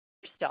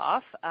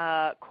off,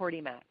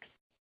 CordyMax.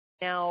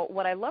 Now,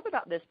 what I love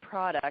about this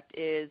product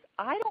is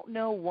I don't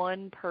know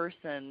one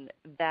person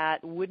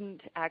that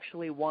wouldn't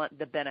actually want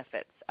the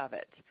benefits of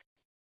it.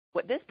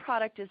 What this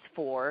product is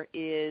for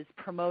is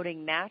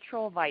promoting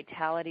natural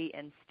vitality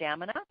and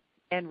stamina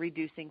and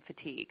reducing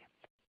fatigue.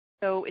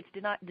 So it's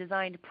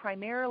designed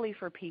primarily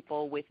for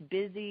people with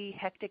busy,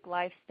 hectic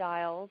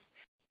lifestyles,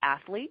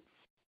 athletes,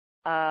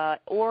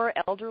 or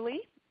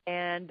elderly,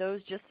 and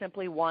those just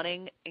simply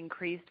wanting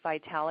increased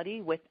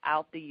vitality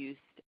without the use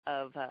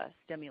of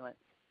stimulants.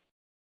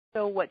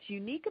 So what's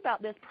unique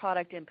about this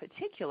product in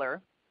particular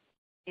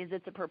is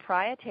it's a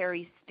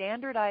proprietary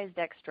standardized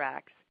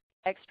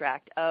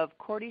extract of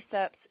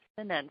Cordyceps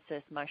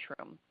sinensis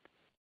mushroom.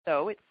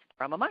 So it's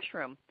from a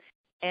mushroom.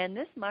 And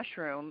this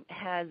mushroom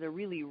has a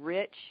really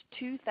rich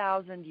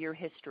 2,000-year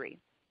history,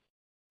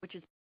 which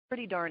is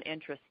pretty darn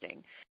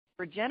interesting.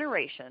 For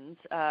generations,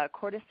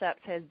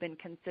 Cordyceps has been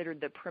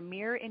considered the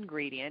premier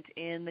ingredient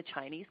in the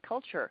Chinese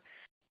culture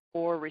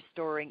for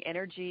restoring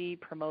energy,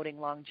 promoting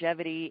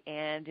longevity,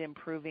 and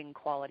improving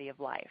quality of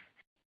life.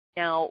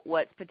 Now,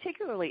 what's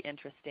particularly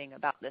interesting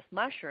about this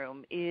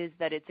mushroom is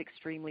that it's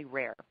extremely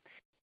rare.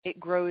 It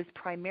grows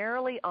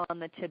primarily on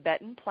the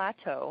Tibetan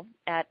Plateau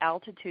at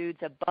altitudes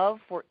above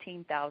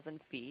 14,000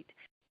 feet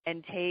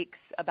and takes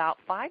about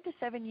 5 to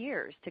 7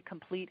 years to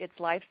complete its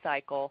life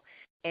cycle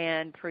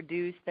and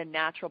produce the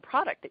natural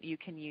product that you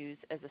can use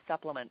as a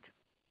supplement.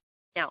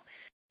 Now,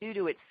 due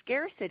to its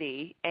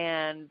scarcity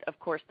and, of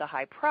course, the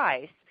high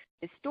price,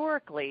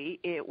 historically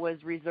it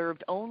was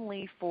reserved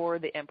only for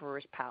the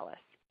emperor's palace.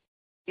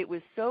 It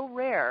was so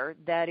rare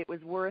that it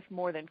was worth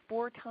more than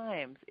 4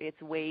 times its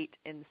weight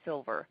in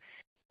silver.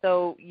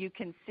 So you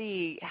can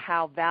see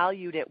how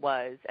valued it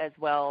was as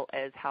well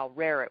as how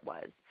rare it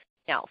was.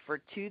 Now, for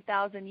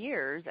 2,000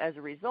 years, as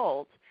a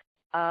result,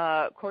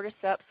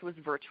 Cordyceps was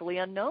virtually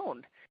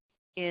unknown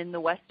in the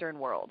Western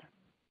world.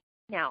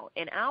 Now,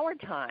 in our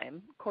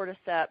time,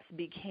 Cordyceps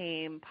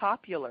became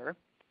popular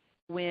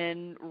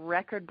when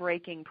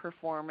record-breaking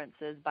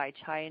performances by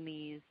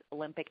Chinese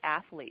Olympic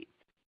athletes.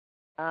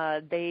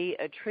 They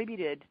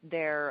attributed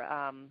their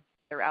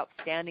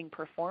outstanding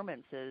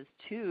performances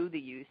to the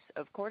use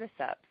of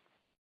Cordyceps.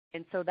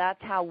 And so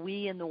that's how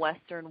we in the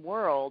Western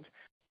world,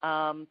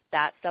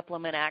 that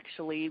supplement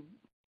actually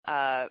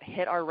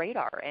hit our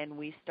radar, and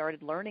we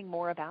started learning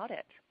more about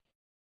it.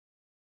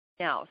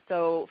 Now,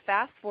 so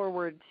fast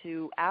forward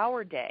to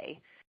our day,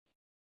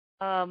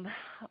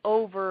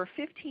 over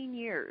 15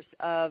 years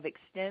of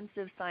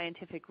extensive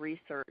scientific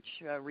research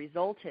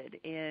resulted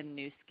in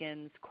Nu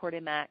Skin's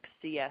CordyMax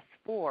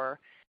CS4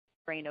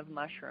 strain of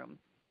mushroom.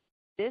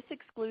 This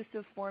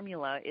exclusive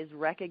formula is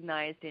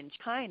recognized in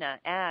China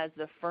as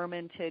the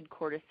fermented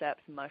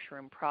Cordyceps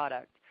mushroom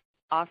product,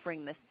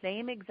 offering the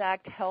same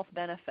exact health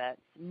benefits,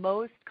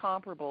 most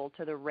comparable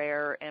to the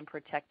rare and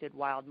protected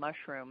wild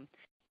mushroom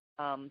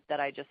that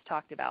I just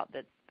talked about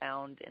that's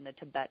found in the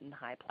Tibetan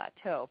High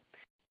Plateau.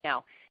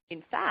 Now,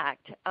 in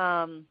fact,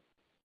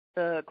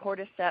 the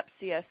Cordyceps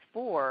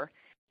CS4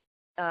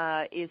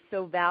 is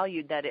so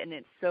valued that, and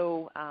it's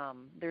so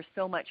there's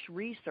so much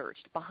research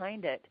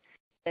behind it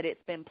that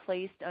it's been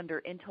placed under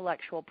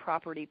intellectual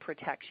property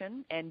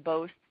protection and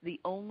boasts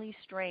the only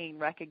strain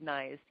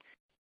recognized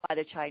by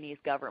the Chinese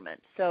government.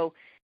 So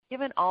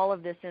given all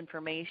of this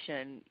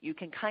information, you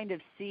can kind of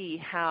see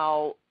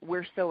how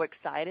we're so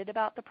excited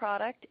about the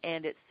product,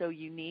 and it's so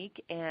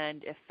unique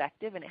and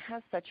effective, and it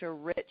has such a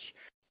rich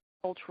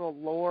cultural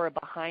lore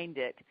behind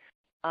it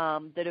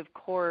that, of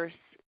course,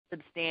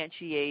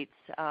 substantiates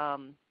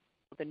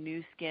the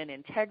Nu Skin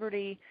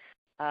integrity,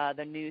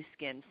 the Nu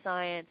Skin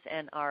science,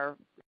 and our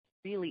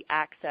really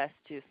access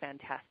to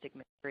fantastic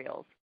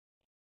materials.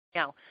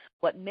 Now,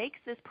 what makes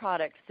this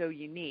product so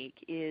unique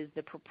is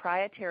the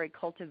proprietary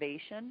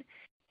cultivation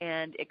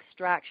and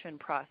extraction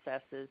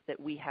processes that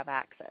we have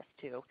access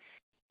to.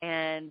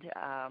 And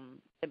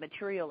the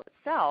material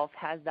itself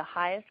has the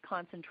highest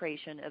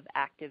concentration of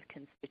active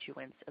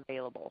constituents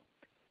available.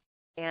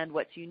 And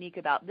what's unique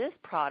about this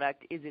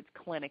product is it's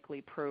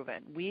clinically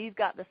proven. We've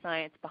got the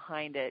science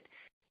behind it.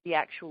 We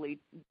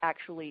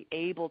actually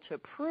able to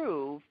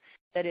prove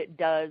that it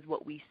does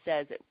what we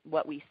say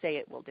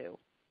it will do.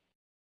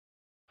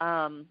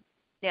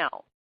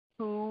 Now,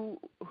 who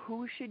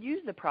should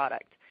use the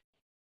product?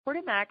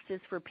 CordyMax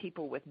is for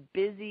people with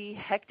busy,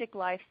 hectic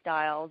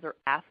lifestyles or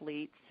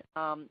athletes,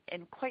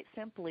 and quite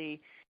simply,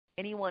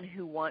 anyone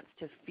who wants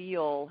to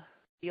feel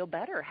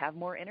better, have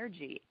more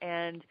energy,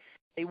 and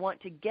they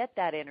want to get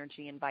that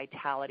energy and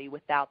vitality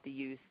without the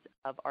use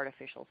of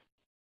artificial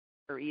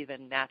or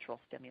even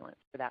natural stimulants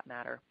for that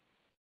matter.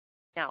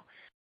 Now,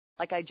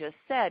 like I just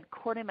said,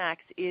 CordyMax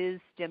is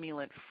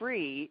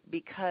stimulant-free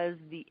because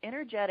the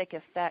energetic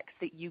effects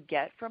that you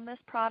get from this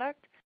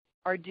product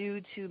are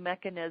due to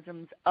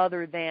mechanisms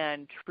other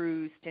than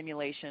true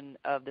stimulation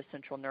of the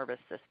central nervous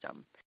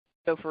system.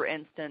 So, for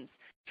instance,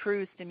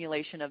 true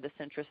stimulation of the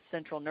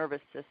central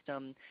nervous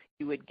system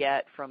you would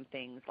get from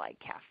things like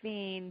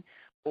caffeine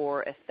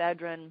or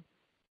ephedrine.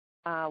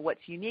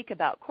 What's unique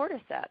about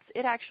Cordyceps,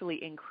 it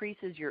actually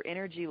increases your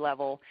energy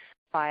level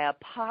via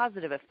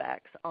positive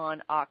effects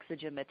on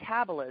oxygen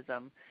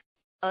metabolism,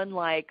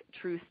 unlike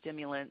true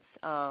stimulants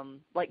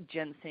like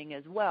ginseng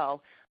as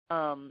well.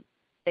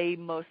 They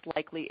most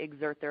likely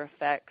exert their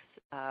effects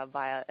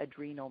via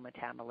adrenal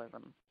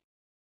metabolism.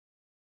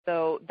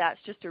 So that's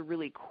just a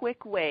really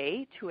quick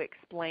way to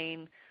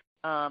explain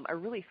a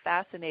really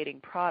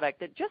fascinating product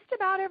that just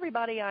about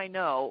everybody I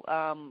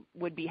know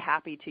would be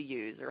happy to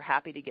use or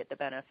happy to get the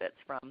benefits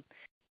from.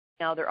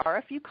 Now, there are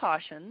a few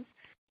cautions.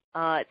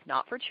 It's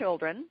not for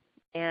children,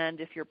 and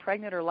if you're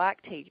pregnant or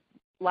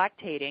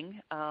lactating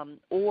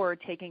or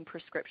taking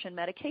prescription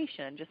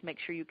medication, just make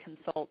sure you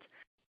consult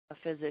a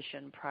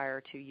physician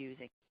prior to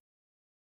using.